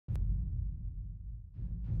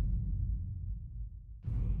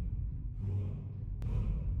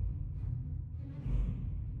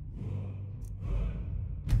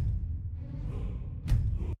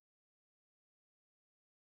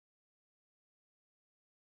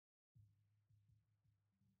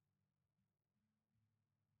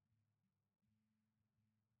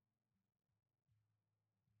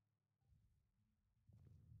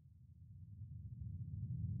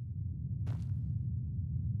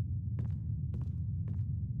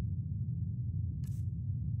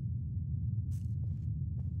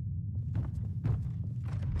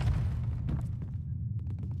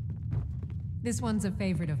This one's a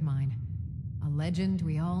favorite of mine. A legend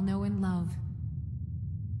we all know and love.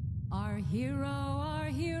 Our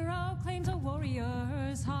hero claims a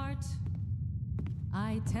warrior's heart.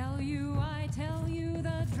 I tell you,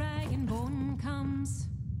 the Dragonborn comes.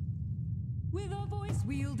 With a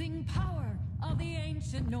voice-wielding power of the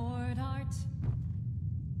ancient Nord art.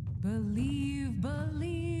 Believe.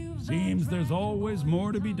 Seems there's always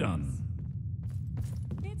more to be done.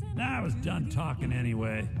 I was done talking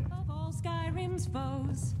anyway. Of all Skyrim's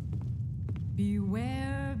foes.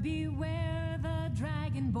 Beware, the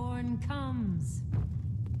Dragonborn comes.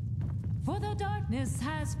 For the darkness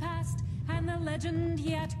has passed, and the legend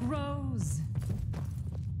yet grows.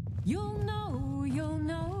 You'll know.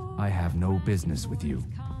 I have no business with you.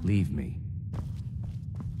 Leave me.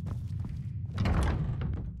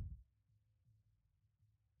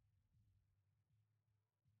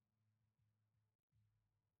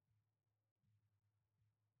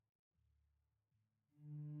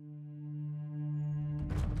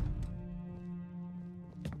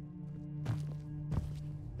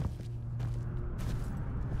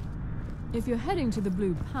 If you're heading to the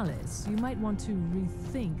Blue Palace, you might want to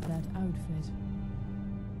rethink that outfit.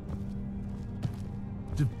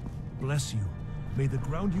 Bless you. May the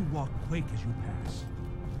ground you walk quake as you pass.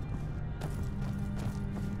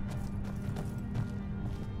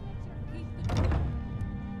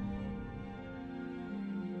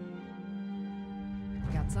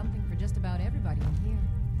 Got something for just about everybody in here.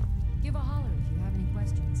 Give a holler if you have any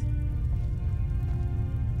questions.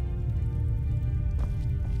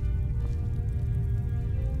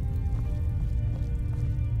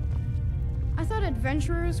 I thought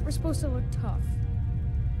adventurers were supposed to look tough.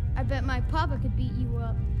 I bet my papa could beat you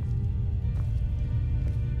up.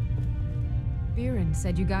 Biren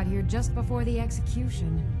said you got here just before the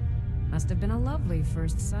execution. Must have been a lovely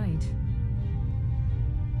first sight.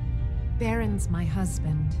 Baron's my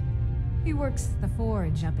husband. He works the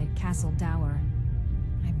forge up at Castle Dower.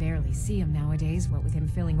 I barely see him nowadays, what with him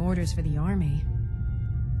filling orders for the army.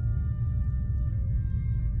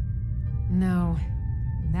 No,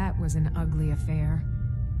 that was an ugly affair.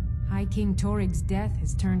 High King Torig's death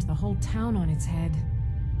has turned the whole town on its head.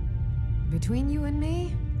 Between you and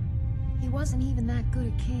me, he wasn't even that good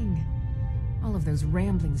a king. All of those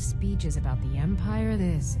rambling speeches about the Empire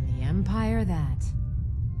this and the Empire that.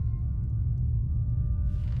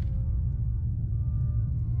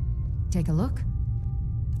 Take a look.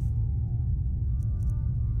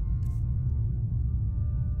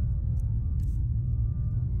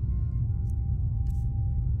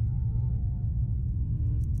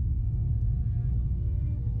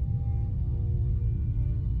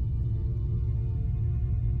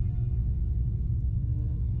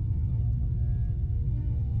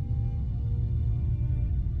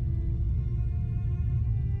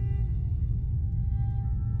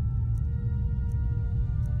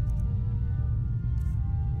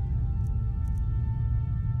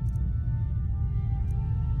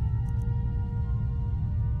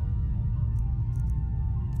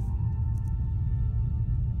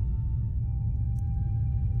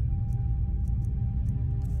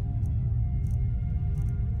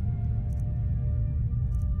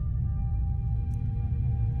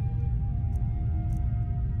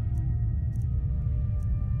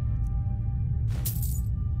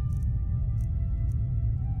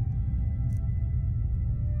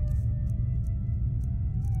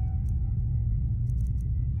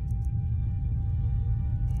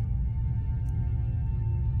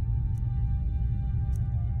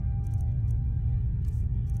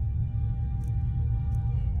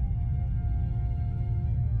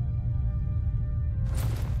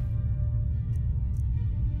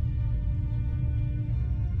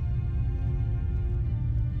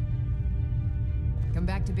 Come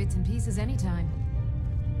back to bits and pieces anytime.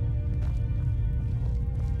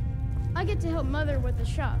 I get to help Mother with the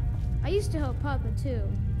shop. I used to help Papa too,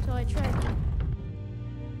 so I tried to.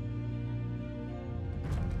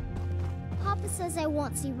 Papa says I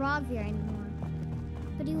won't see Ravir anymore,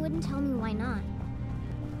 but he wouldn't tell me why not.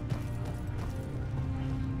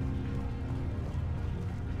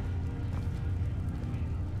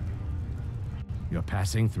 You're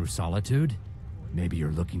passing through Solitude? Maybe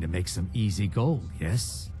you're looking to make some easy gold,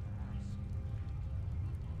 yes?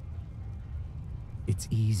 It's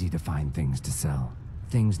easy to find things to sell.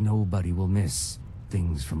 Things nobody will miss.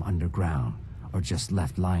 Things from underground, or just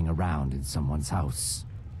left lying around in someone's house.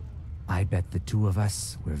 I bet the two of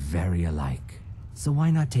us, we're very alike. So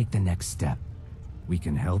why not take the next step? We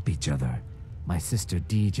can help each other. My sister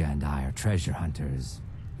Dija and I are treasure hunters.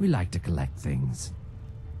 We like to collect things.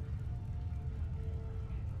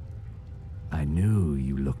 I knew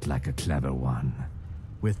you looked like a clever one.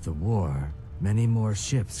 With the war, many more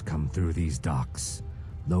ships come through these docks,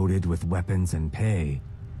 loaded with weapons and pay,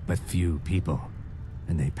 but few people,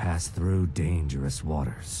 and they pass through dangerous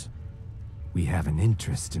waters. We have an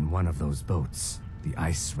interest in one of those boats, the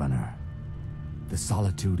Ice Runner. The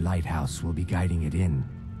Solitude lighthouse will be guiding it in,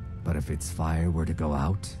 but if its fire were to go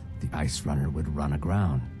out, the Ice Runner would run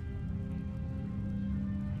aground.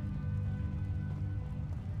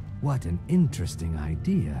 What an interesting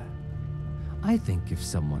idea. I think if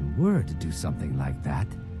someone were to do something like that,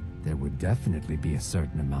 there would definitely be a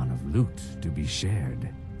certain amount of loot to be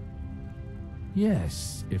shared.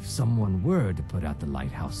 Yes, if someone were to put out the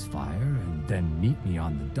lighthouse fire and then meet me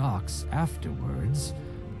on the docks afterwards,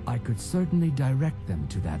 I could certainly direct them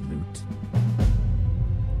to that loot.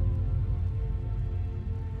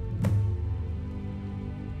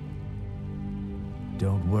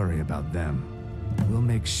 Don't worry about them. We'll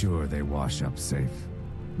make sure they wash up safe.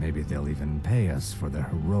 Maybe they'll even pay us for their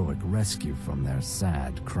heroic rescue from their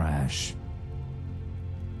sad crash.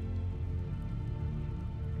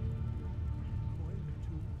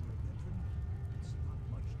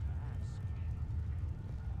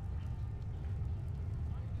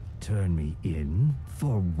 Turn me in?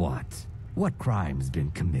 For what? What crime's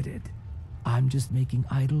been committed? I'm just making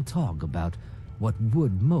idle talk about what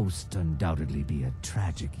would most undoubtedly be a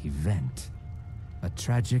tragic event. A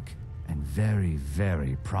tragic and very,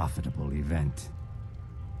 very profitable event.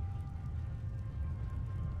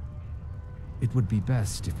 It would be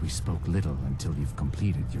best if we spoke little until you've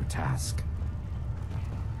completed your task.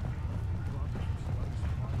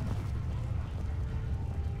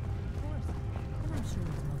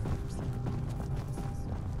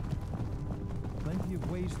 Plenty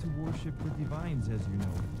of ways to worship the divines, as you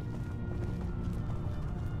know.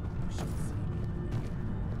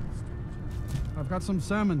 I've got some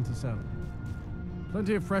salmon to sell.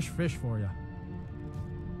 Plenty of fresh fish for you.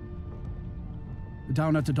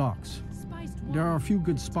 Down at the docks. There are a few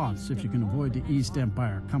good spots if you can avoid the East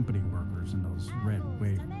Empire company workers and those red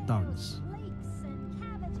wave thugs.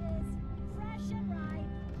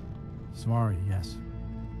 Sorry, yes.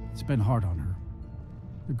 It's been hard on her.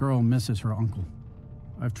 The girl misses her uncle.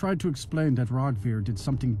 I've tried to explain that Rogvir did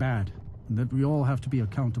something bad, and that we all have to be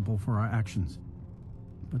accountable for our actions.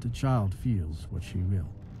 But the child feels what she will.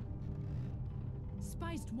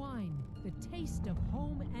 Spiced wine, the taste of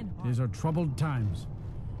home and heart. These are troubled times.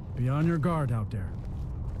 Be on your guard out there.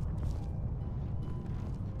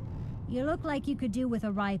 You look like you could do with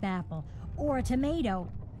a ripe apple, or a tomato,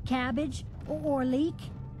 cabbage, or leek.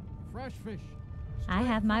 Fresh fish. I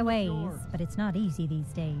have my ways, but it's not easy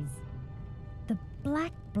these days. The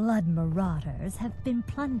Black Blood marauders have been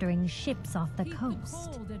plundering ships off the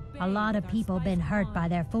coast. A lot of people been hurt by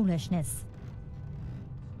their foolishness.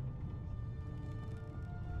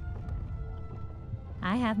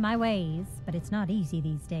 I have my ways, but it's not easy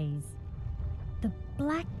these days. The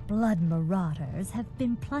Black Blood marauders have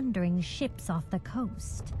been plundering ships off the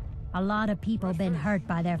coast. A lot of people been hurt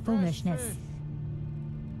by their foolishness.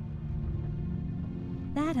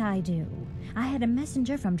 That I do. I had a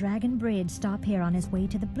messenger from Dragon Bridge stop here on his way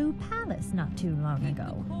to the Blue Palace not too long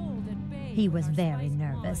ago. He was very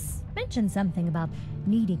nervous. Mentioned something about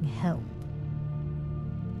needing help.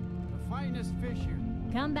 The finest fish here.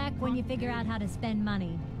 Come back when you figure out how to spend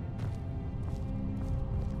money.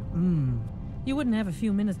 You wouldn't have a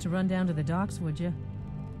few minutes to run down to the docks, would you?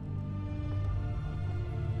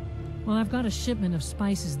 Well, I've got a shipment of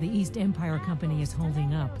spices the East Empire Company is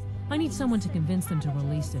holding up. I need someone to convince them to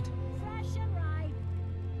release it.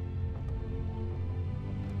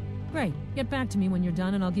 Great. Get back to me when you're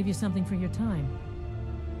done and I'll give you something for your time.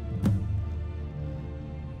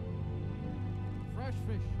 Fresh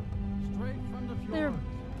fish. Straight from the fjord. They're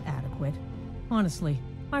adequate. Honestly,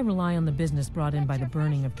 I rely on the business brought in by the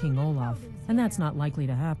burning of King Olaf, and that's not likely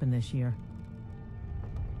to happen this year.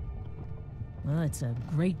 Well, it's a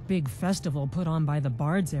great big festival put on by the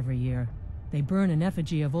Bards every year. They burn an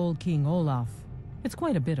effigy of old King Olaf. It's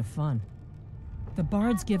quite a bit of fun. The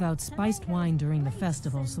Bards give out spiced wine during the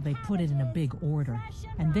festival, so they put it in a big order.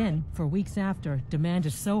 And then, for weeks after, demand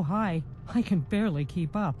is so high, I can barely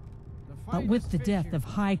keep up. But with the death of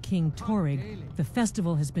High King Torrig, the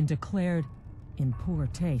festival has been declared in poor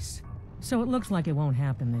taste. So it looks like it won't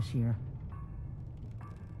happen this year.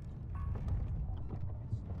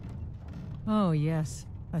 Oh yes,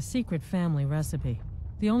 a secret family recipe.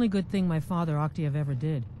 The only good thing my father Octave ever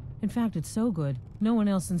did. In fact, it's so good, no one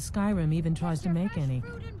else in Skyrim even tries to make any.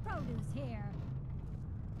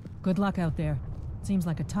 Good luck out there. Seems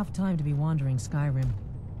like a tough time to be wandering Skyrim.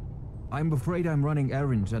 I'm afraid I'm running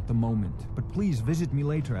errands at the moment, but please visit me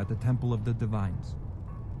later at the Temple of the Divines.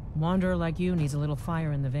 Wanderer like you needs a little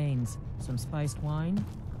fire in the veins. Some spiced wine?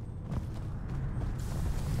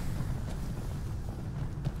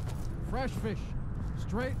 Fresh fish,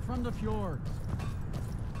 straight from the fjords.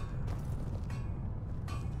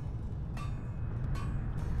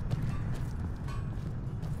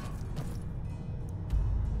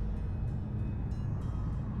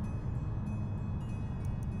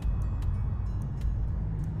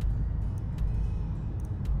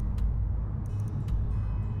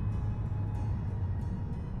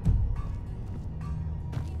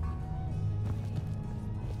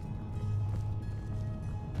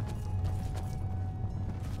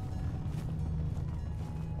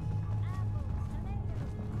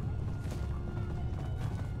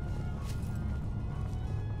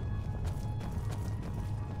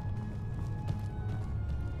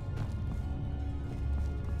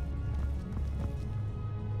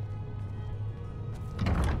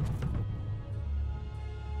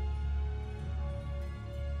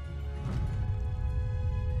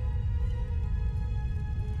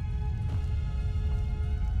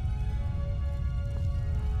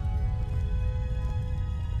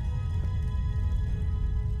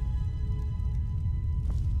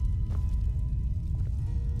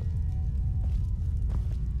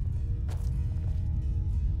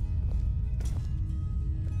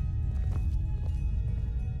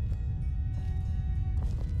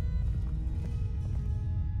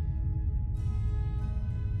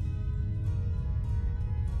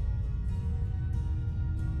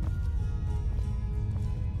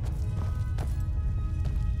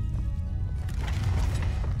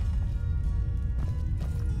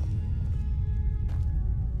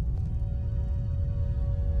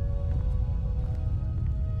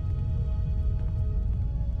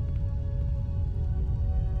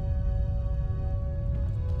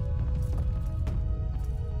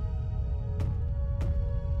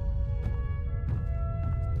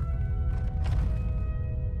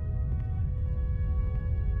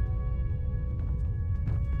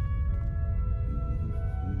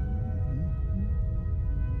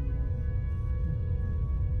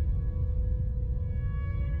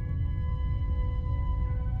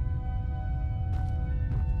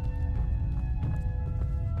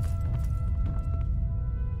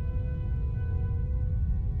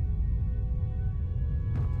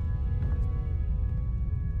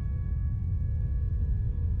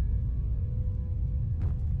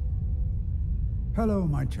 Hello,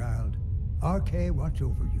 my child. RK watch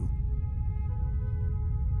over you.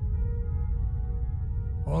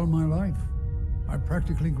 All my life, I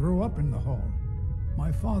practically grew up in the hall.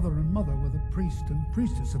 My father and mother were the priest and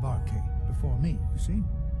priestess of RK before me, you see.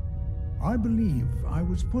 I believe I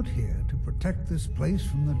was put here to protect this place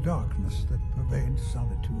from the darkness that pervades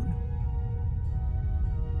Solitude.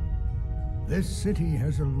 This city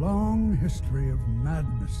has a long history of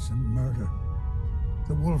madness and murder.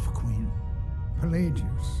 The Wolf Queen,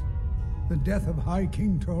 Pelagius, the death of High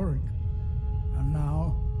King Toric, and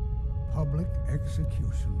now, public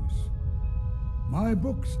executions. My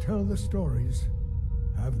books tell the stories,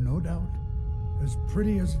 have no doubt. As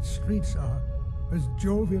pretty as its streets are, as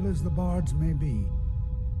jovial as the bards may be,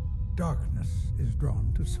 darkness is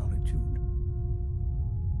drawn to Solitude.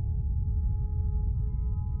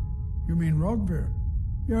 You mean Rogvir?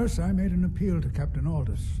 Yes, I made an appeal to Captain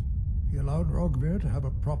Aldous. He allowed Rogvir to have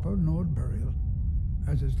a proper node burial,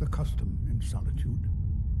 as is the custom in Solitude.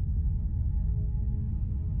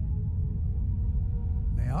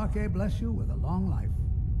 May Arche bless you with a long life.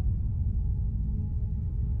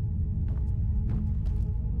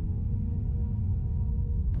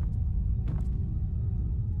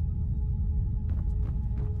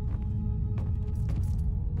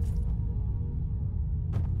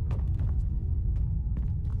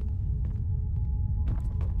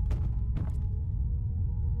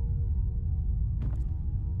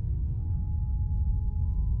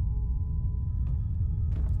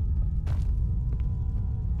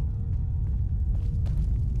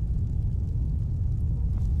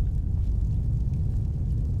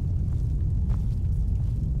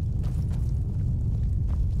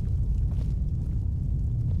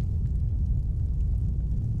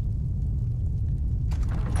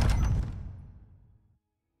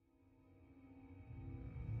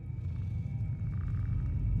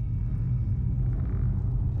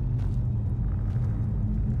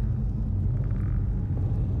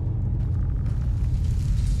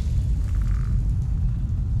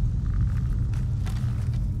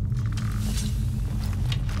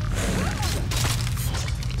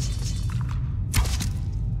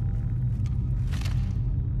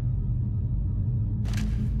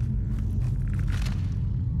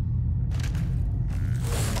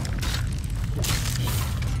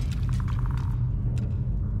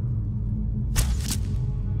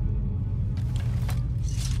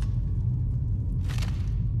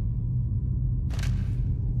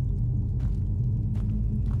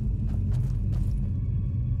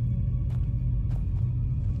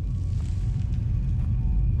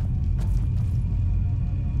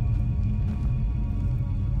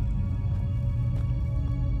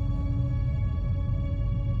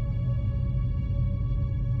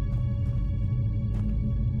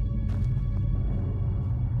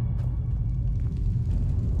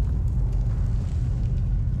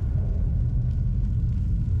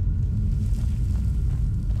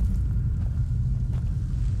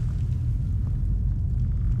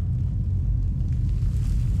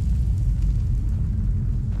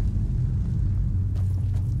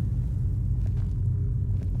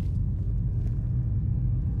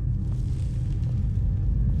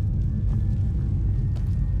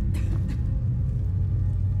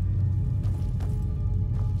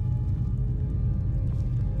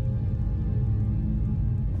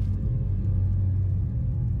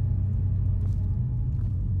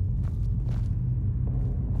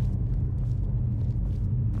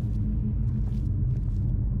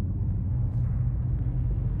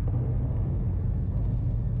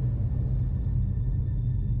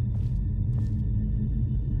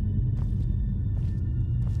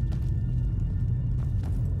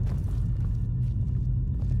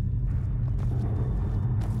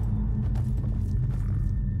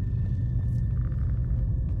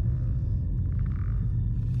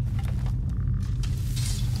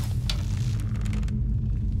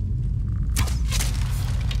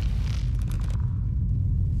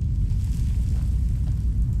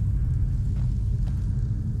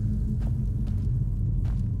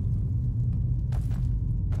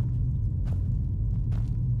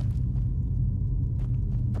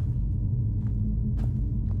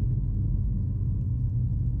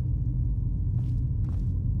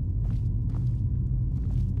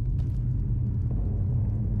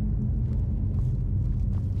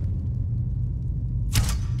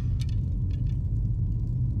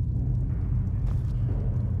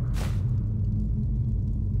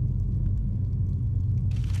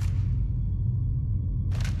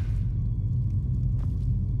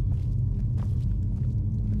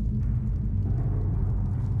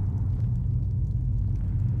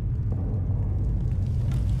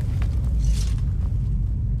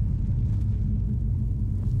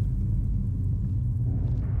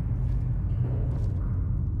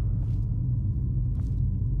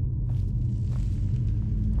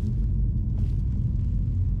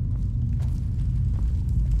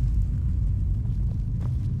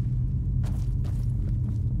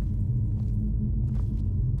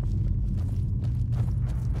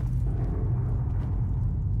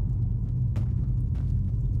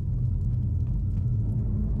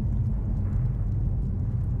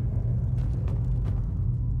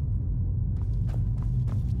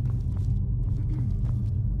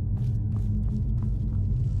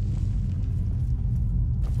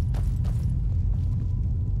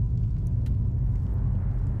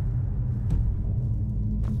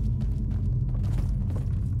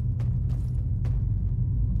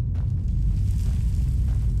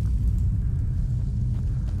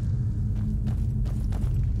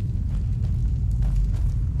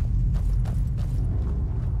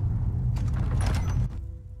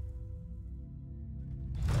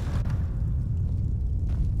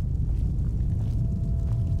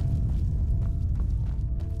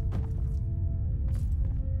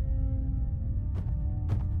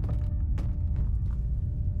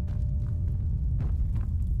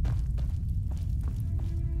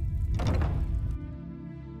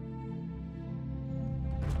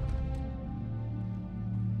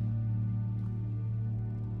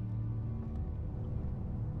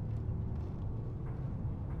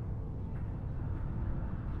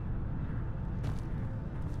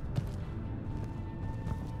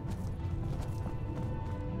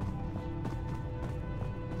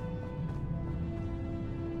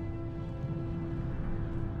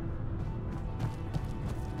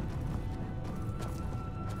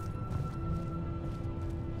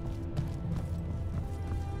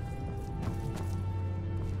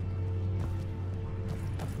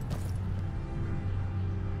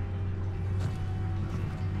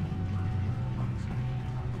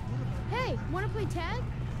 Hey, wanna play tag?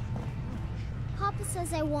 Papa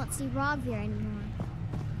says I won't see Rogvir anymore,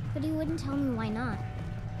 but he wouldn't tell me why not.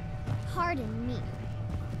 Pardon me.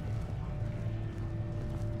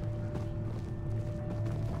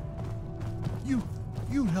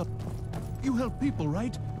 You help people,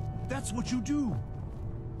 right? That's what you do.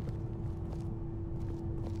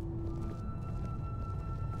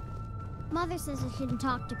 Mother says I shouldn't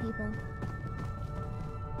talk to people.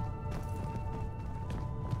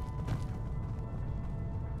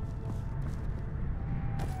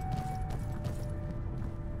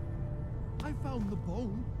 I found the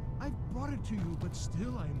bone. I've brought it to you, but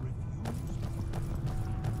still I am refused.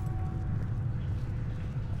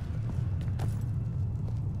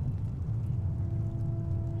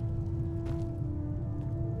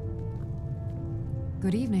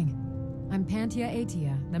 Good evening. I'm Pantia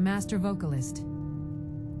Atia, the master vocalist.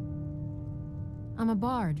 I'm a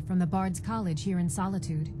bard from the Bards College here in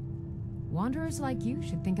Solitude. Wanderers like you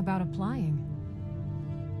should think about applying.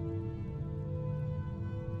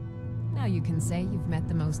 Now you can say you've met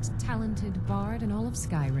the most talented bard in all of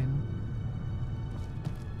Skyrim.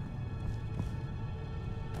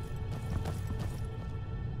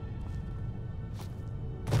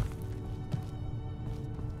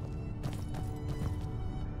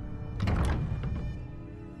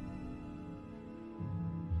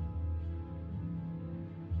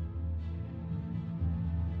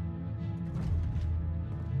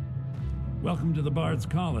 Welcome to the Bards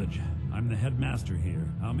College. I'm the headmaster here.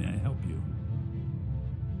 How may I help you?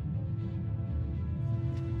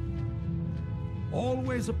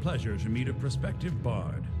 Always a pleasure to meet a prospective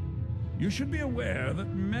bard. You should be aware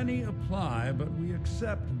that many apply, but we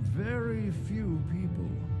accept very few people.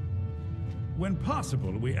 When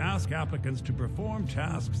possible, we ask applicants to perform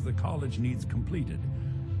tasks the college needs completed.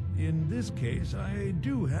 In this case, I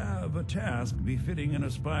do have a task befitting an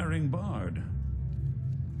aspiring bard.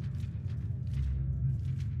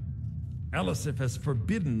 Alessia has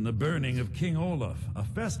forbidden the burning of King Olaf, a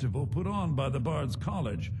festival put on by the Bards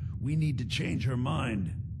College. We need to change her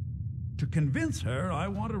mind. To convince her, I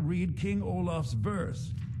want to read King Olaf's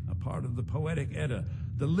verse, a part of the Poetic Edda,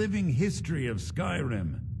 the living history of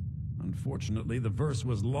Skyrim. Unfortunately, the verse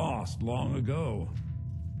was lost long ago.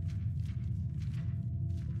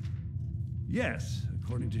 Yes,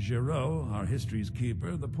 according to Jaree-Ra, our history's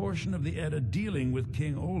keeper, the portion of the Edda dealing with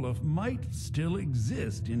King Olaf might still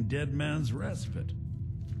exist in Dead Man's Respite.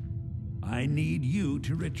 I need you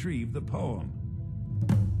to retrieve the poem.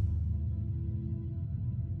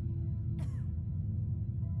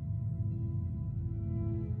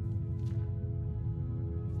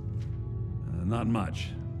 Not much,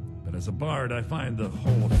 but as a bard, I find the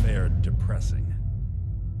whole affair depressing.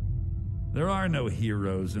 There are no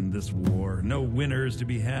heroes in this war, no winners to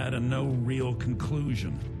be had, and no real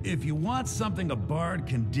conclusion. If you want something a bard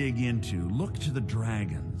can dig into, look to the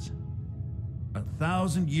dragons.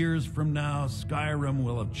 1,000 years from now, Skyrim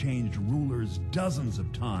will have changed rulers dozens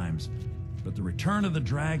of times, but the return of the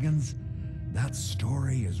dragons, that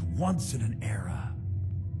story is once in an era.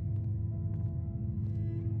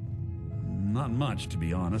 Not much, to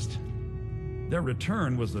be honest. Their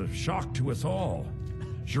return was a shock to us all.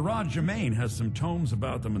 Germain has some tomes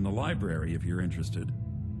about them in the library, if you're interested.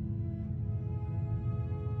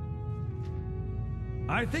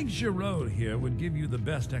 I think Jaree here would give you the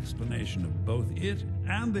best explanation of both it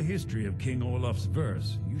and the history of King Olaf's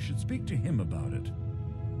verse. You should speak to him about it.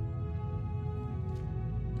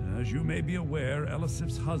 As you may be aware,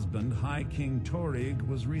 Alessia's husband, High King Torygg,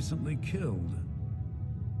 was recently killed.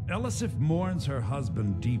 Alessia mourns her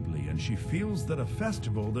husband deeply, and she feels that a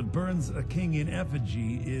festival that burns a king in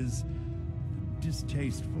effigy is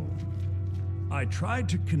distasteful. I tried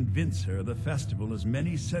to convince her the festival is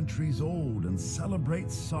many centuries old and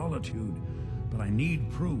celebrates solitude, but I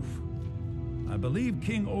need proof. I believe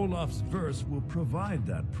King Olaf's verse will provide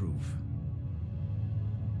that proof.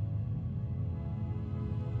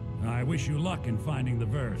 I wish you luck in finding the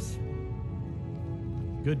verse.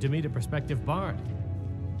 Good to meet a prospective bard.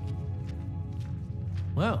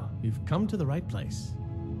 Well, you've come to the right place.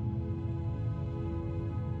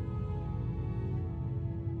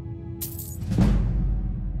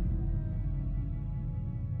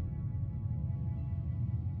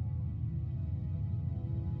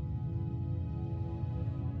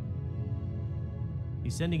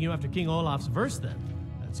 He's sending you after King Olaf's verse, then.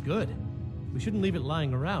 That's good. We shouldn't leave it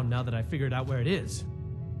lying around now that I figured out where it is.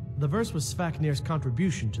 The verse was Svafnir's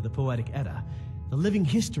contribution to the Poetic Edda, the living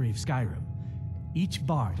history of Skyrim. Each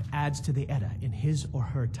bard adds to the Edda in his or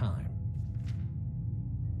her time.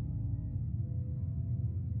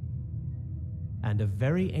 And a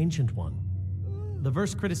very ancient one. The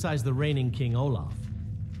verse criticized the reigning King Olaf.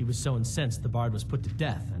 He was so incensed the bard was put to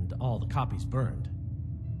death and all the copies burned.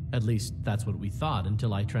 At least, that's what we thought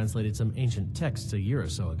until I translated some ancient texts a year or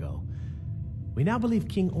so ago. We now believe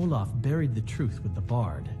King Olaf buried the truth with the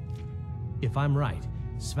bard. If I'm right,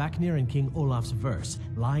 Svaknir and King Olaf's verse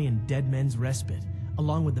lie in Dead Men's Respite,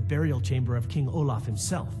 along with the burial chamber of King Olaf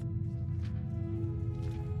himself.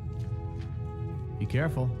 Be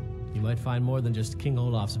careful. You might find more than just King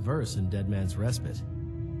Olaf's verse in Dead Man's Respite.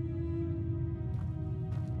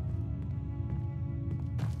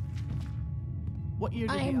 What year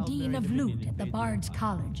did I am Dean of Lute at the Bards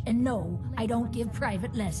College, and no, I don't give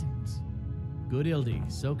private lessons. Good Ildi,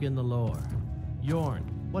 soak in the lore. Yorn,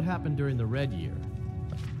 what happened during the Red Year?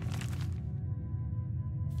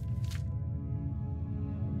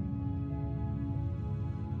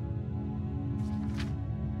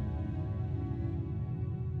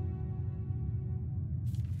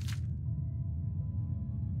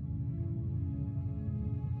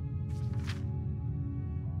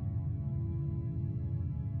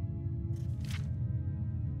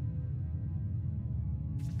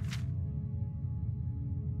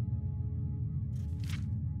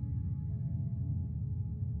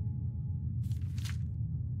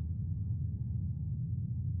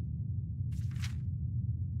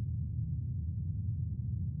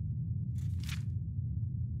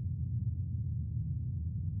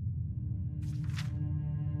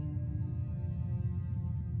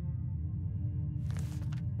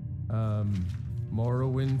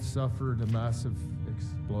 Morrowind suffered a massive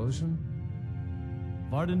explosion?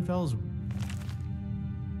 Vardenfell's...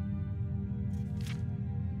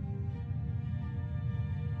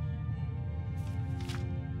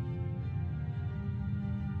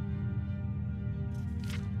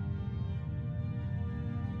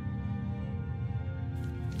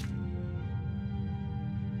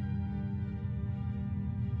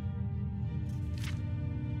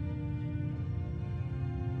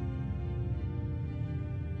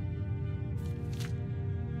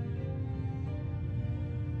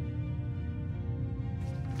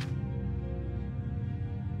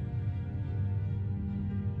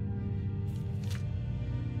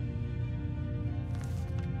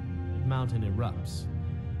 mountain erupts.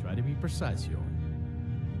 Try to be precise,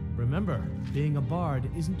 Yorn. Remember, being a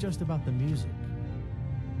bard isn't just about the music.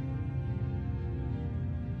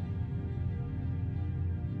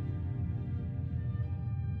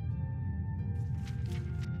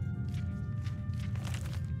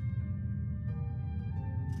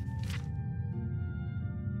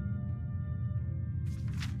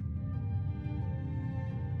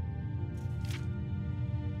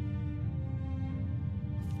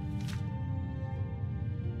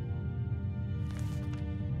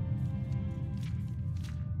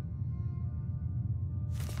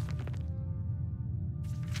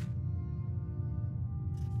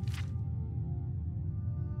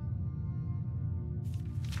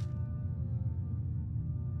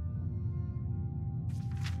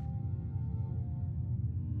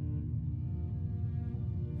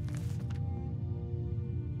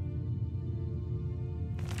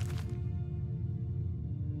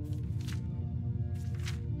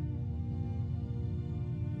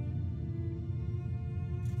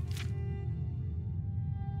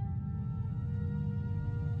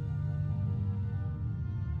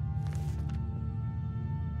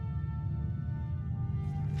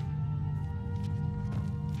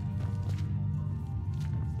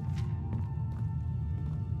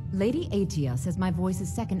 Lady Atia says my voice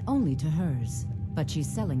is second only to hers, but she's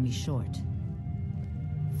selling me short.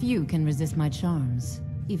 Few can resist my charms.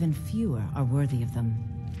 Even fewer are worthy of them.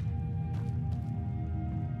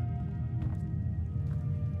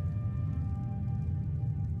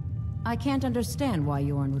 I can't understand why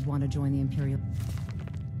Yorn would want to join the Imperial...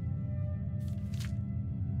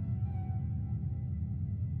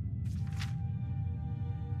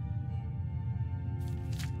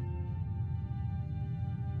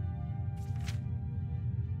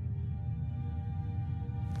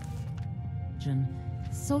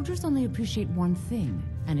 Soldiers only appreciate one thing,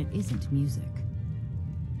 and it isn't music.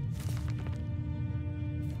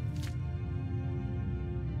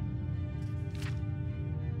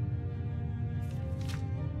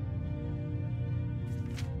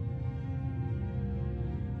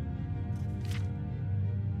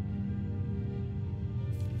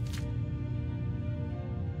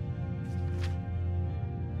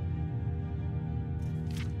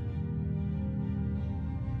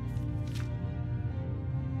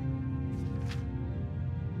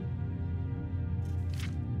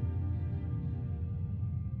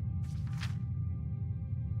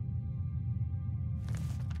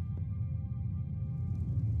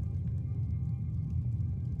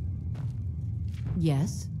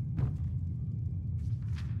 Yes?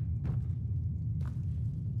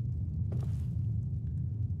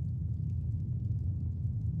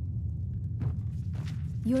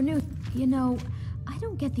 You're new. You know, I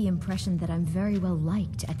don't get the impression that I'm very well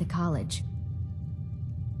liked at the college.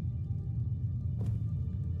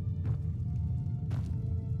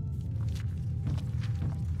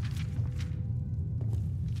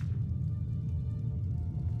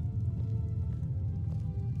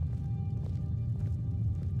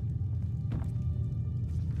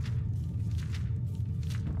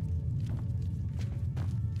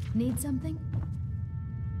 Need something?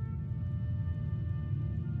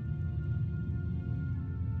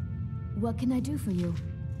 What can I do for you?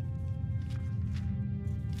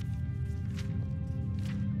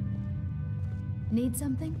 Need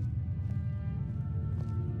something?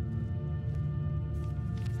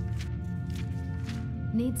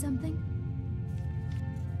 Need something?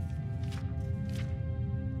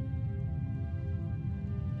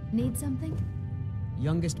 Need something?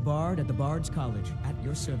 Youngest bard at the Bards College, at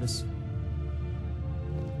your service.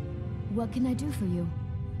 What can I do for you?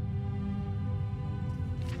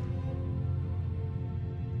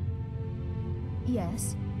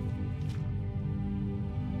 Yes.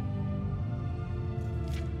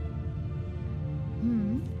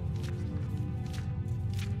 Hmm.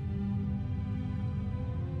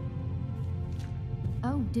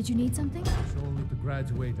 Oh, did you need something? It's only to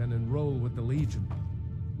graduate and enroll with the Legion.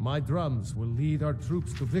 My drums will lead our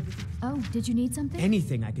troops to victory. Oh, did you need something?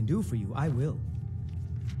 Anything I can do for you, I will.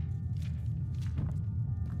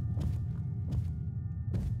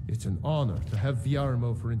 It's an honor to have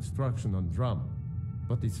Viarmo for instruction on drum,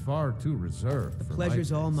 but he's far too reserved for my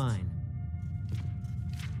Pleasure's all tastes. mine.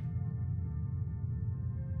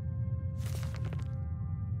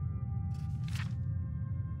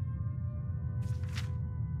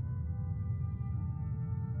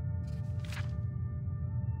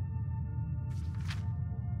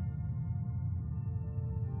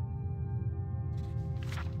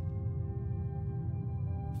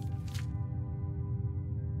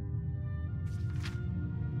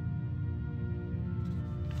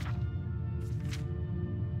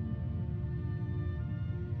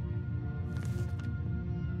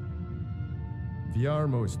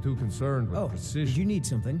 Viarmo is too concerned with precision. Did you need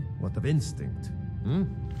something? What of instinct? Hmm?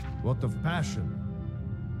 What of passion?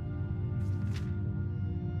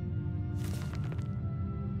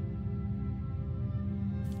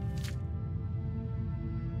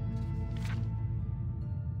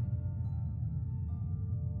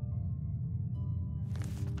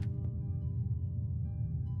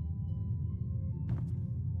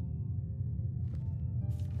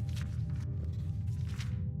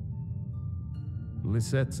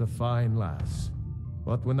 Lisette's a fine lass.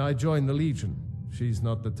 But when I join the Legion, she's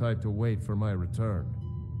not the type to wait for my return.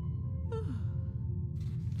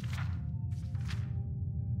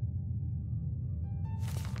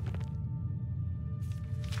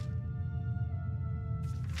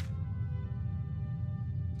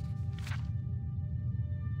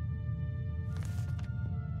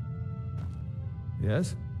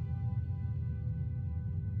 Yes?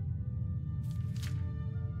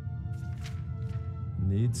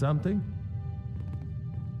 Need something?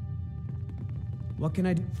 What can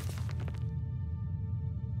I do?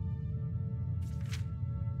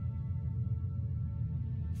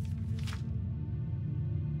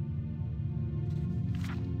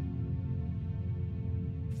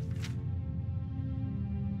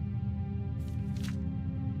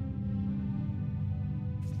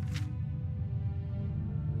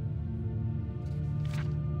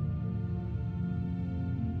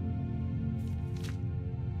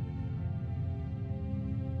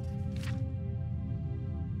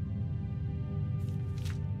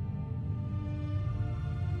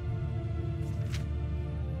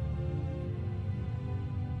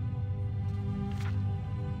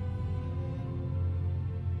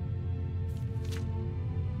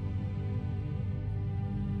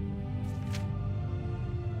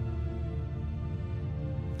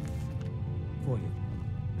 For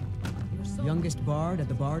you. Youngest bard at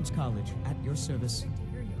the Bards College, at your service.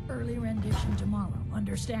 Hear your early rendition tomorrow,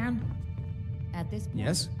 understand? At this point,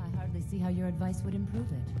 Yes? I hardly see how your advice would improve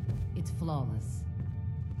it. It's flawless.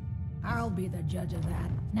 I'll be the judge of that.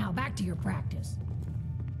 Now back to your practice.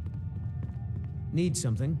 Need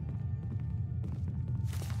something?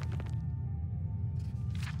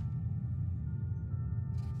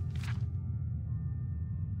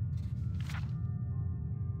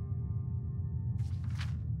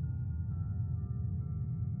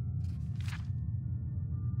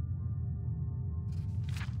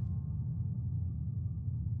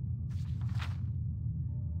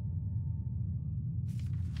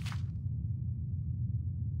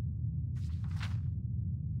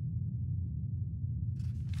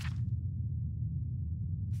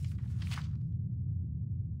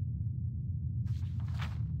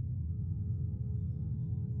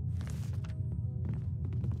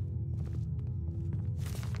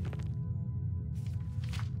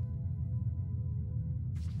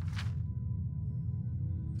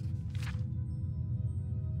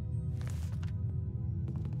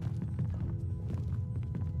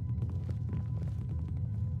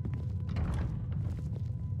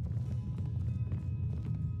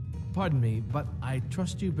 Pardon me, but I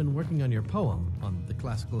trust you've been working on your poem on the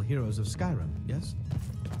classical heroes of Skyrim, yes?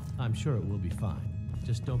 I'm sure it will be fine.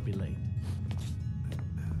 Just don't be late.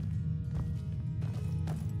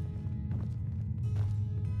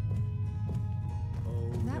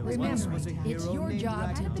 Remember, it's your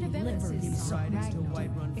job to deliver these songs.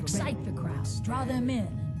 Excite the crowd, draw them in,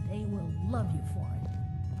 and they will love you for it.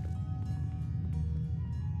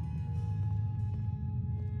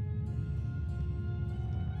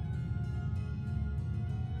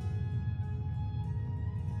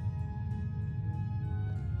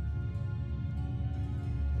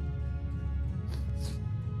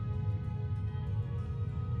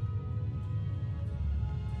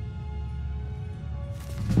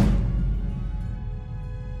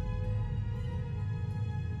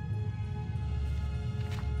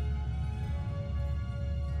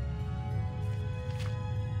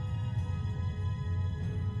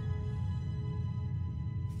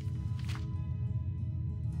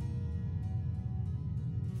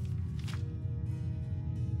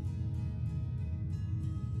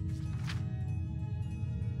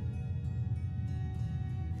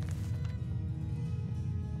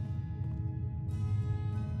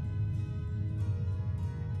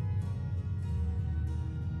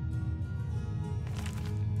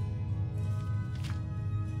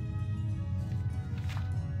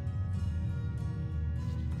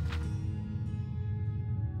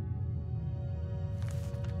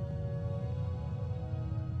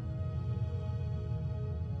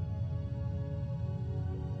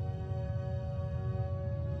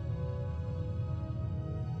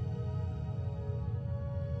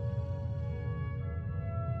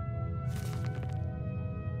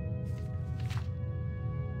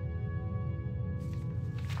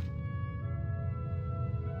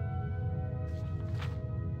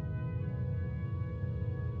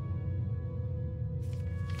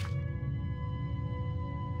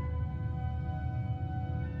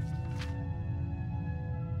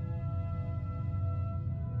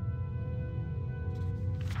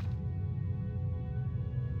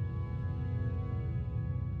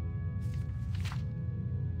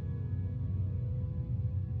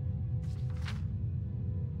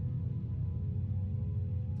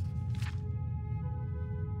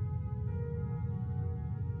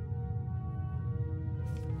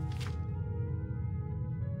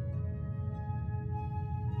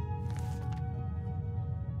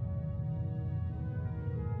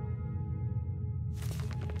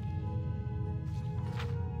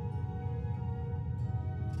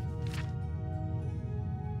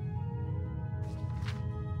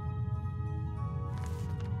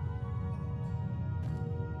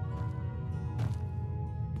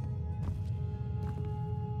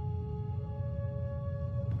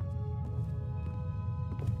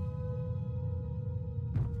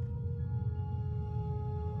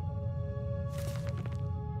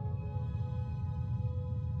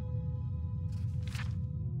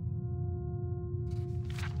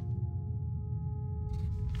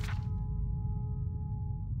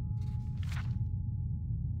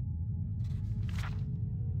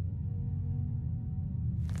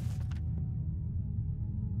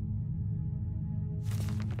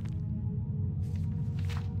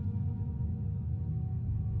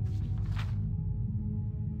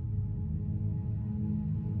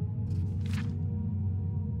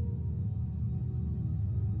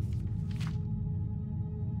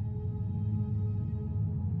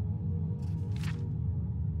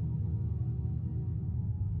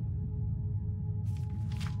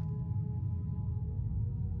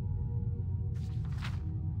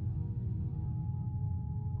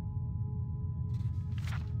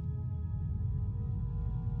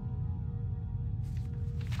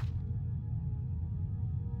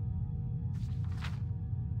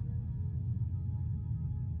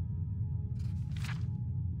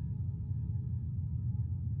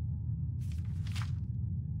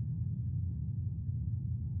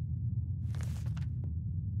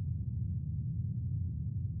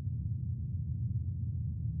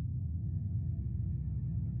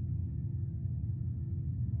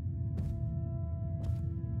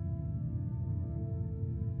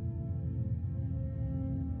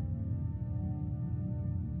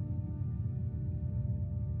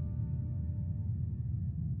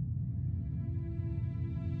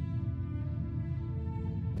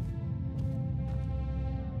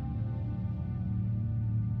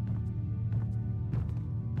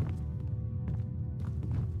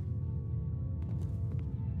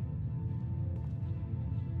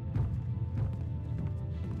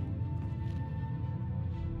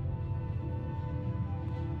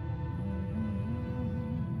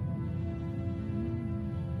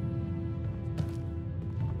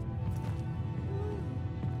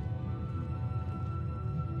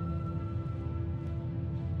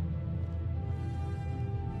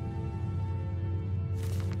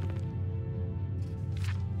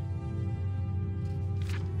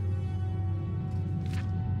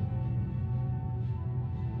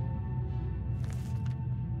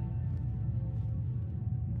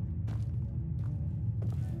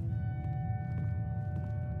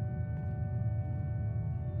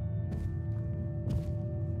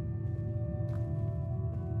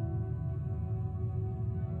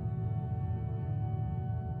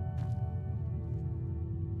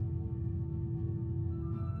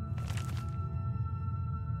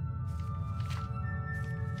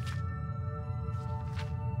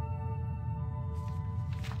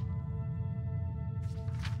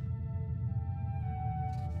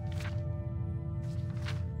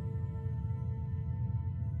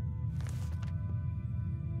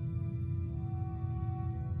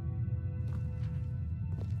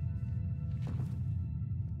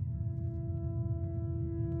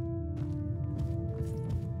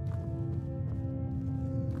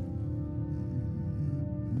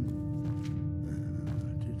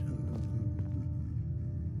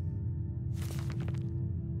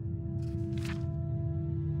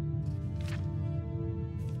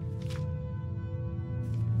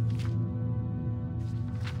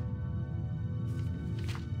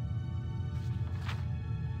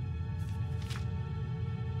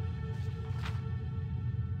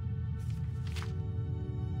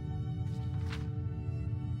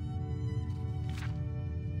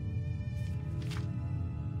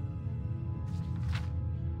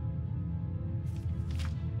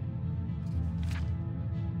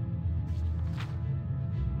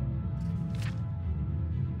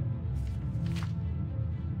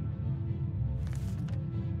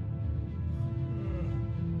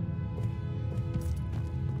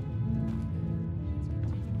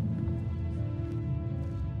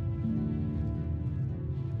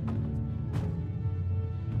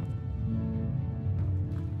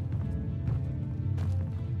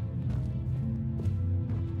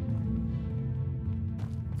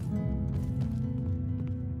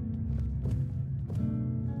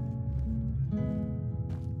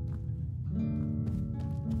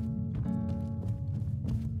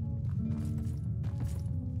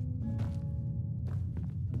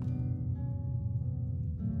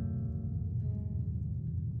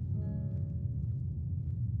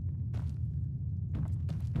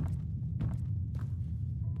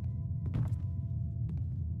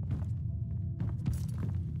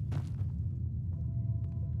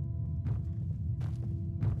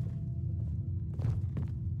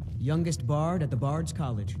 Youngest bard at the Bards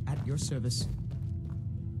College, at your service.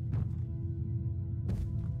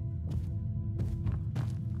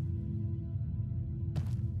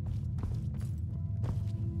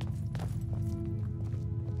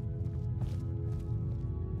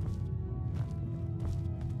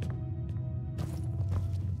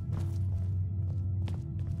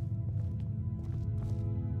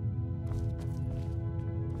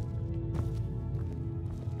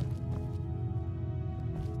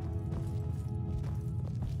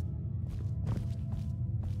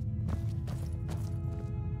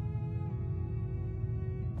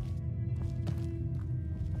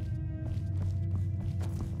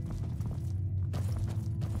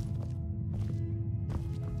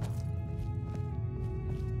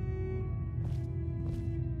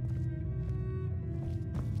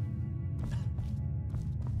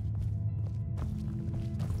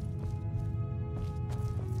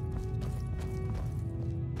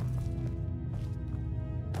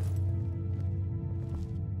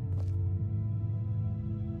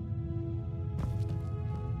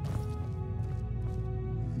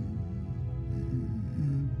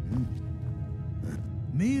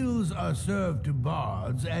 Meals are served to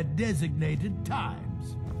bards at designated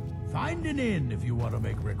times. Find an inn if you want to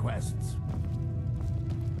make requests.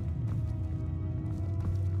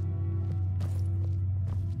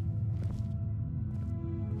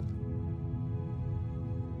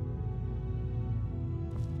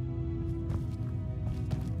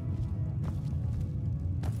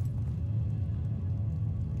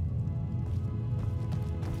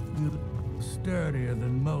 Sturdier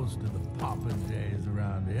than most of the popinjays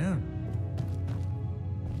around here.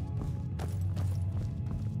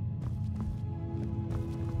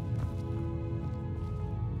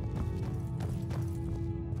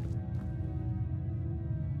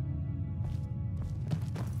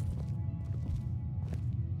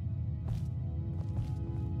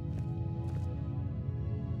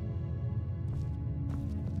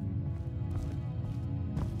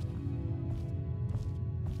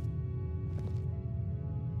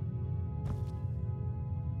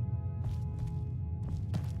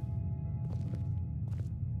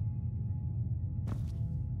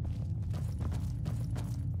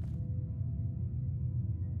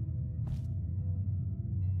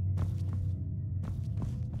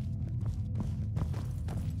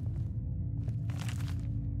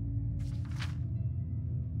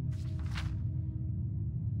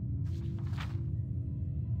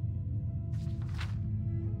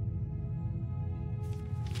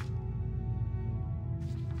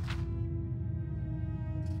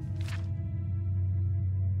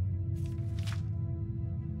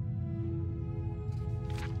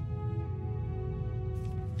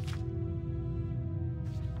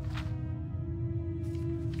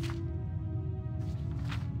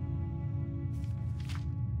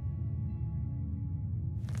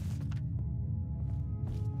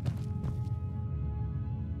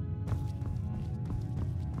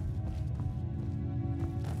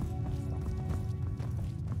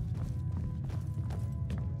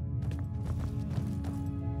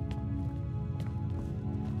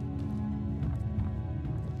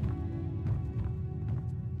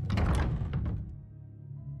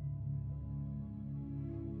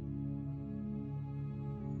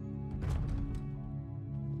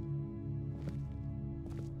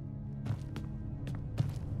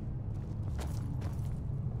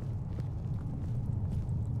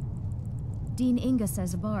 Dean Inga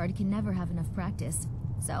says a bard can never have enough practice.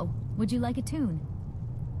 So, would you like a tune?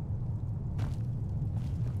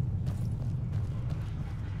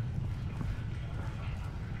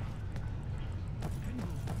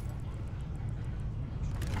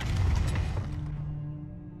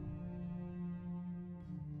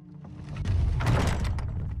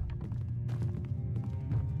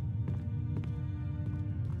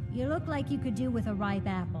 You look like you could do with a ripe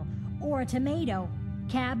apple, or a tomato,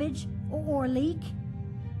 cabbage, or leek.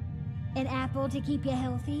 An apple to keep you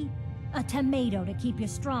healthy, a tomato to keep you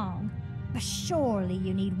strong. But surely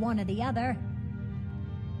you need one or the other.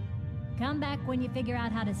 Come back when you figure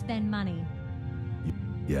out how to spend money.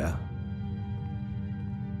 Yeah?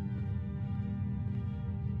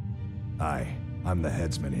 Hi, I'm the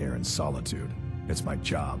headsman here in Solitude. It's my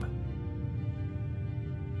job.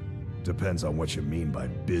 Depends on what you mean by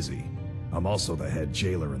busy. I'm also the head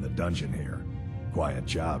jailer in the dungeon here. Quiet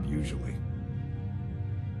job, usually.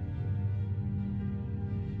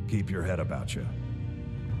 Keep your head about you.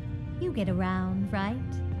 You get around, right?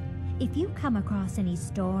 If you come across any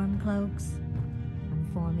storm cloaks, come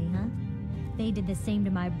for me, huh? They did the same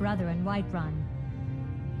to my brother in Whiterun.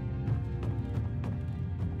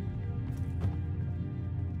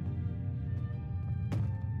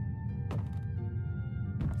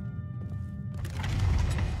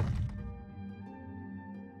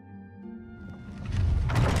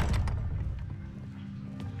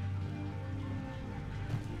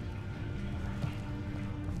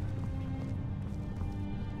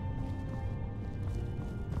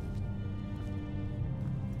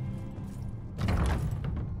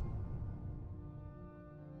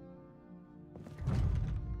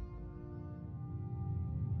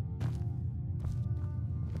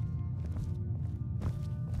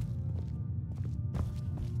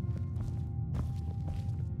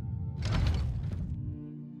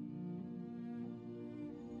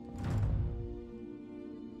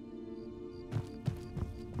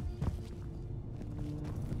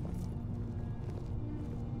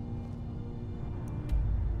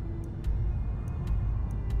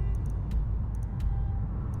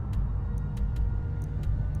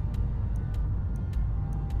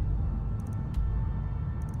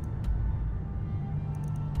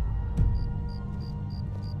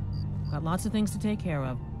 Got lots of things to take care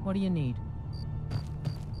of. What do you need?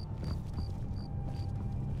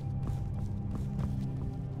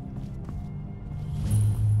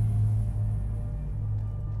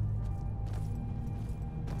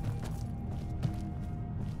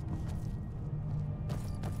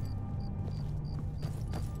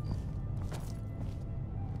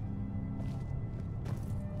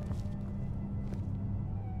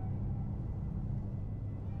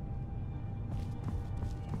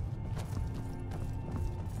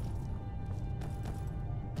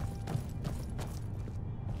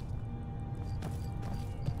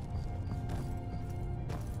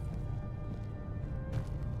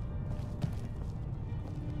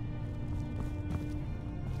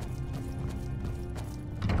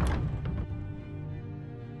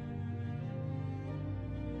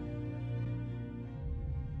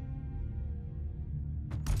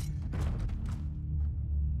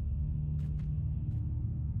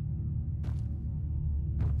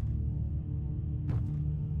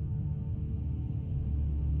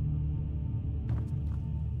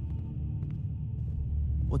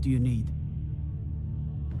 What do you need?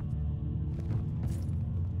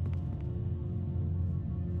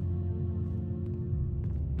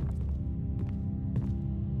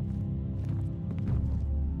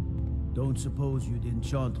 Don't suppose you'd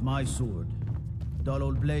enchant my sword. Dull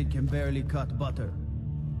old blade can barely cut butter.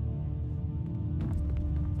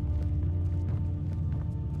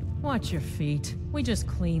 Watch your feet. We just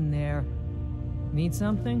clean there. Need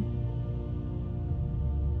something?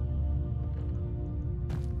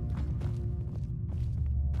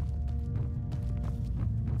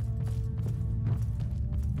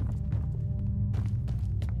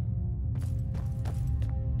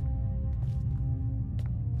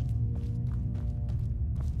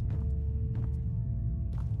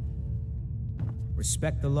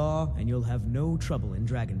 Respect the law, and you'll have no trouble in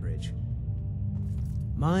Dragonbridge.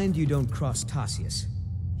 Mind you don't cross Tassius.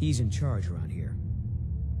 He's in charge around here.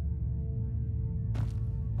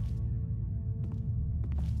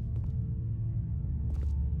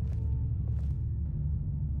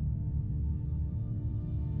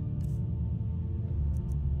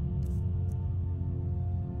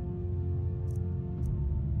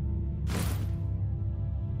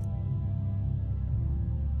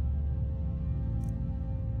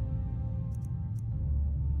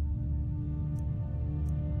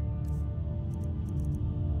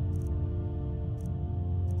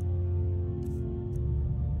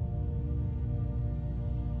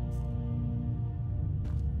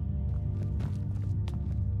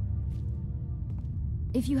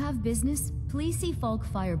 If you have business, please see Falk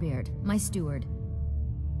Firebeard, my steward.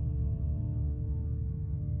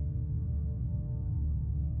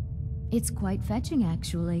 It's quite fetching,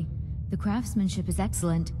 actually. The craftsmanship is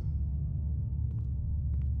excellent.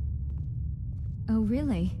 Oh,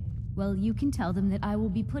 really? Well, you can tell them that I will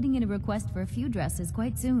be putting in a request for a few dresses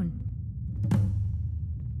quite soon.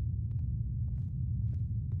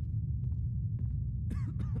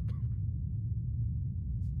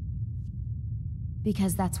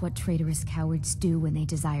 Because that's what traitorous cowards do when they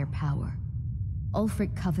desire power.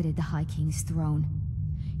 Ulfric coveted the High King's throne.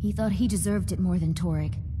 He thought he deserved it more than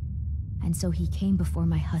Torygg. And so he came before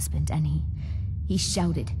my husband and he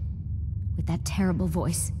shouted, with that terrible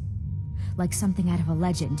voice, like something out of a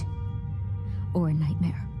legend, or a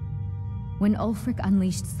nightmare. When Ulfric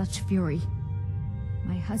unleashed such fury,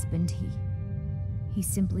 my husband, he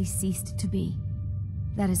simply ceased to be.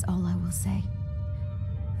 That is all I will say.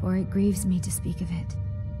 For it grieves me to speak of it.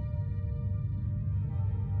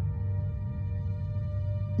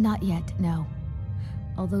 Not yet, no.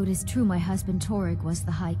 Although it is true my husband Torygg was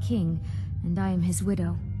the High King, and I am his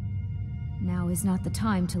widow. Now is not the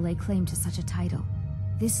time to lay claim to such a title.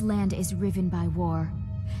 This land is riven by war,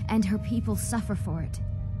 and her people suffer for it.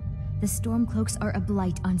 The Stormcloaks are a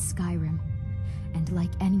blight on Skyrim, and like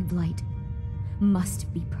any blight,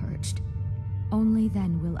 must be purged. Only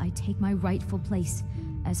then will I take my rightful place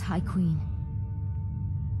as High Queen.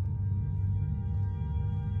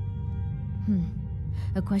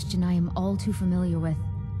 A question I am all too familiar with.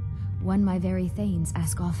 One my very Thanes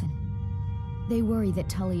ask often. They worry that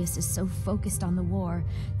Tullius is so focused on the war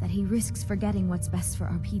that he risks forgetting what's best for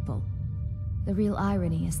our people. The real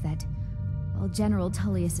irony is that, while General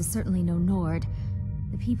Tullius is certainly no Nord,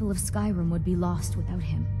 the people of Skyrim would be lost without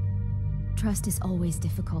him. Trust is always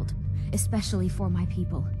difficult, especially for my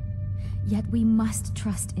people. Yet we must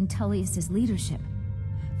trust in Tullius's leadership.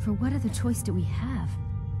 For what other choice do we have?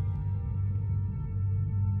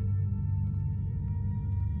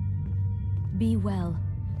 Be well.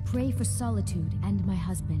 Pray for Solitude and my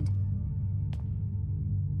husband.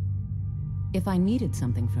 If I needed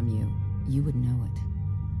something from you, you would know it.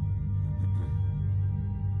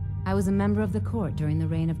 I was a member of the court during the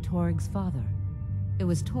reign of Toryg's father. It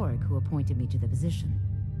was Toryg who appointed me to the position.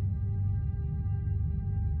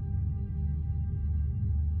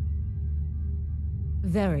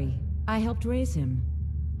 Very. I helped raise him.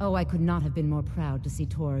 Oh, I could not have been more proud to see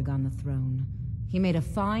Toryg on the throne. He made a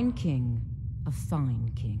fine king. A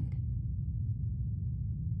fine king.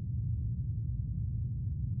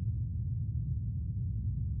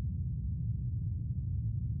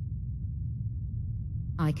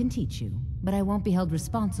 I can teach you, but I won't be held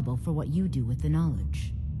responsible for what you do with the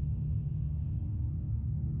knowledge.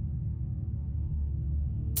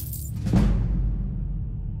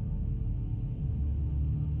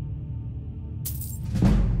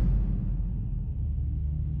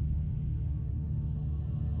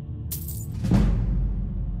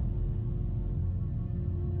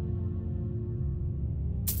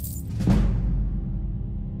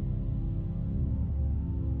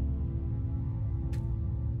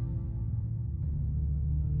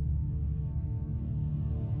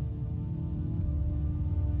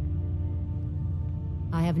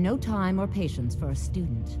 I have no time or patience for a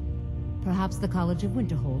student. Perhaps the College of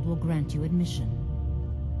Winterhold will grant you admission.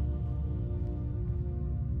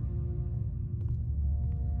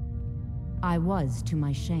 I was, to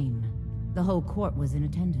my shame. The whole court was in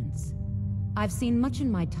attendance. I've seen much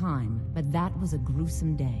in my time, but that was a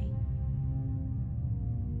gruesome day.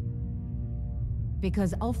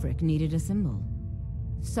 Because Ulfric needed a symbol.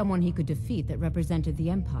 Someone he could defeat that represented the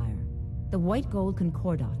Empire. The White Gold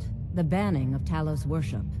Concordat. The banning of Talos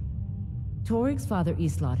worship. Toryg's father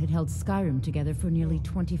Islot had held Skyrim together for nearly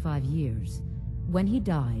 25 years. When he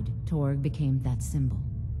died, Toryg became that symbol.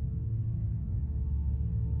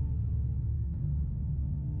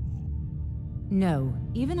 No,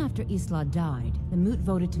 even after Islot died, the Moot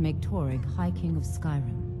voted to make Toryg High King of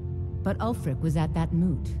Skyrim. But Ulfric was at that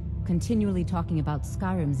Moot, continually talking about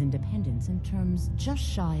Skyrim's independence in terms just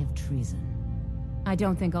shy of treason. I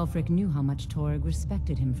don't think Ulfric knew how much Toryg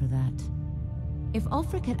respected him for that. If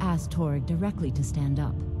Ulfric had asked Toryg directly to stand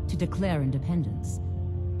up, to declare independence,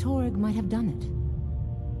 Toryg might have done it.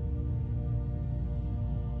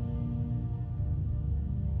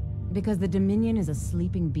 Because the Dominion is a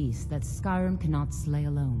sleeping beast that Skyrim cannot slay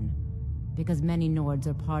alone. Because many Nords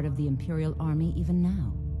are part of the Imperial Army even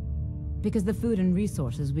now. Because the food and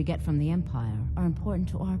resources we get from the Empire are important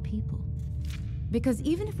to our people. Because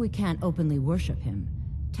even if we can't openly worship him,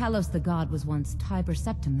 Talos the god was once Tiber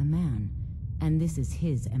Septim the man, and this is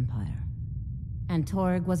his empire. And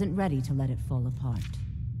Toryg wasn't ready to let it fall apart.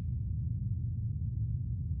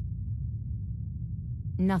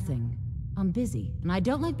 Nothing. I'm busy, and I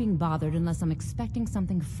don't like being bothered unless I'm expecting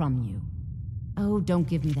something from you. Oh, don't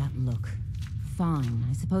give me that look. Fine,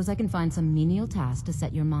 I suppose I can find some menial task to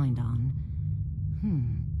set your mind on.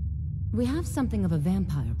 We have something of a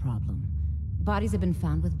vampire problem. Bodies have been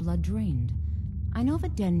found with blood drained. I know of a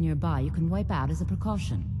den nearby you can wipe out as a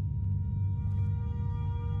precaution.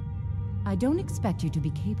 I don't expect you to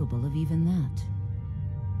be capable of even that.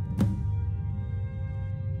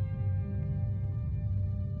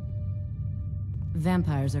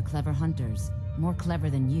 Vampires are clever hunters. More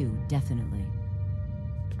clever than you, definitely.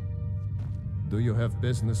 Do you have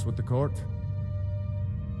business with the court?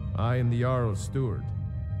 I am the Jarl's steward.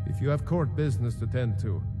 If you have court business to tend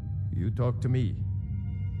to, you talk to me.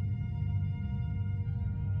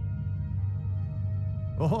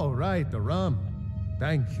 Oh, right, the rum.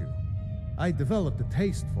 Thank you. I developed a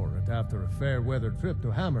taste for it after a fair weather trip to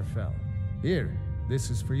Hammerfell. Here, this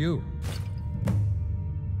is for you.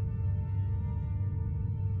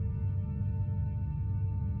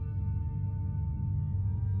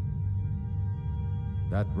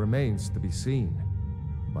 That remains to be seen.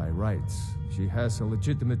 By rights, she has a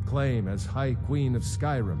legitimate claim as High Queen of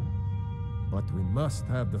Skyrim. But we must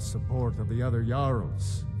have the support of the other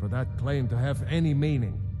Jarls for that claim to have any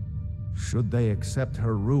meaning. Should they accept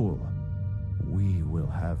her rule, we will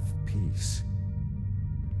have peace.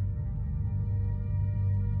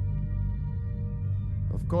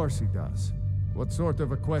 Of course he does. What sort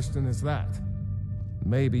of a question is that?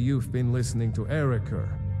 Maybe you've been listening to Erikur.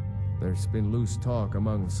 There's been loose talk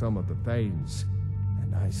among some of the Thanes,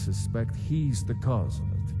 and I suspect he's the cause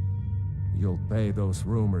of it. You'll pay those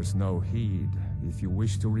rumors no heed if you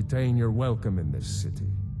wish to retain your welcome in this city.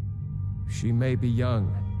 She may be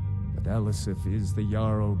young, but Elisif is the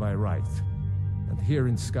Jarl by right. And here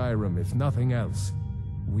in Skyrim, if nothing else,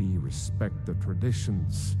 we respect the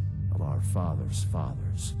traditions of our fathers'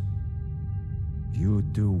 fathers. You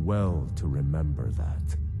do well to remember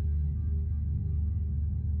that.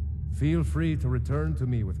 Feel free to return to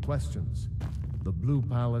me with questions. The Blue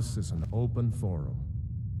Palace is an open forum.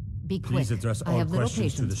 Be quick. Please address I all have little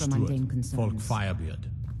questions to the patience for mundane steward, Folk concerns. Firebeard.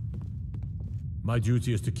 My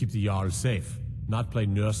duty is to keep the Jarl safe, not play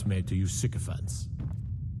nursemaid to you sycophants.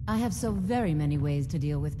 I have so very many ways to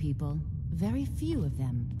deal with people. Very few of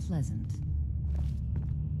them pleasant.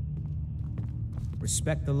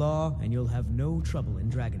 Respect the law, and you'll have no trouble in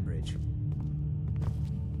Dragonbridge.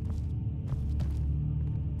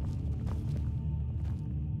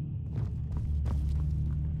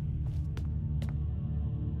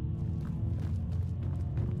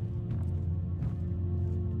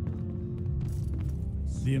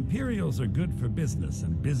 The Imperials are good for business,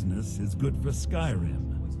 and business is good for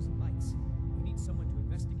Skyrim.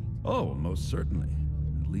 Oh, most certainly.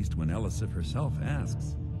 At least when Elisif herself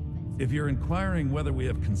asks. If you're inquiring whether we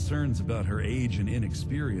have concerns about her age and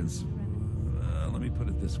inexperience, let me put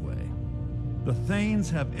it this way. The Thanes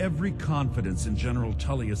have every confidence in General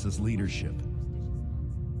Tullius's leadership.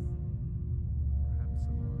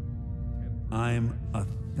 I'm a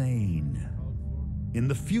Thane. In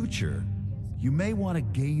the future, you may want to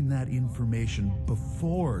gain that information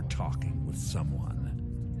before talking with someone.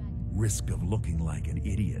 Risk of looking like an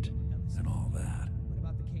idiot and all that.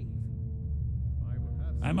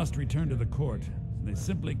 I must return to the court. They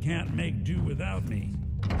simply can't make do without me.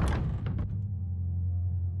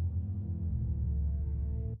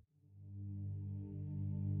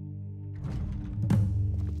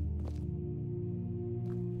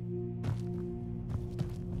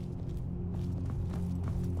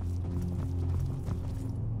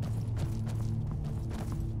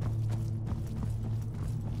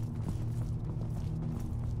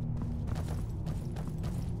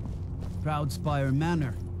 Proudspire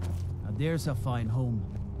Manor. Now there's a fine home.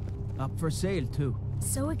 Up for sale, too.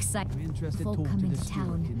 So excited. Interested Folk talk to coming the to steward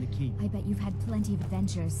town. in the keep. I bet you've had plenty of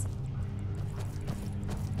adventures.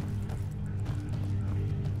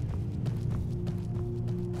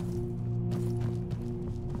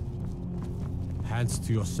 Hands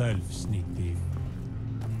to yourself, sneak thief.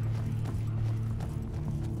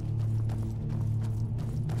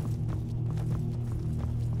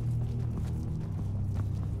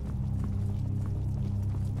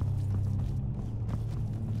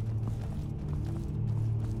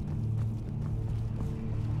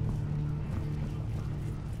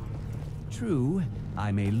 True,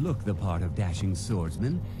 I may look the part of dashing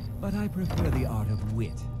swordsman, but I prefer the art of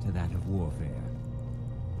wit to that of warfare.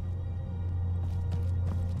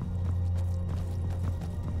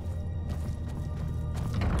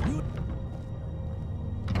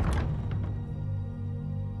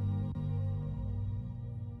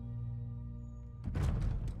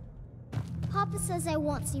 Papa says I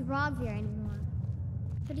won't see Rogvir anymore.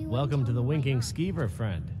 But he wouldn't Welcome tell to the me why Winking not. Skeever,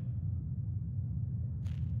 friend.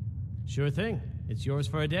 Sure thing. It's yours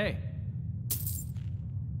for a day.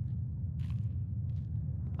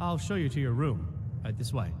 I'll show you to your room. Right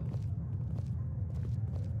this way.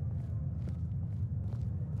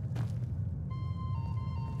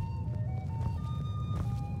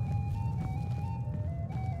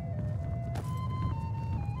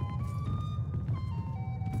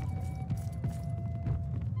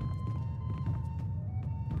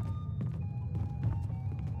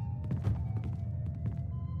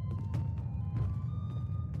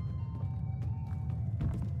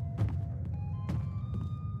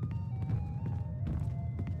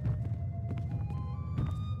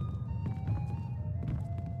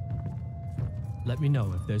 Let me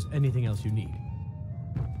know if there's anything else you need.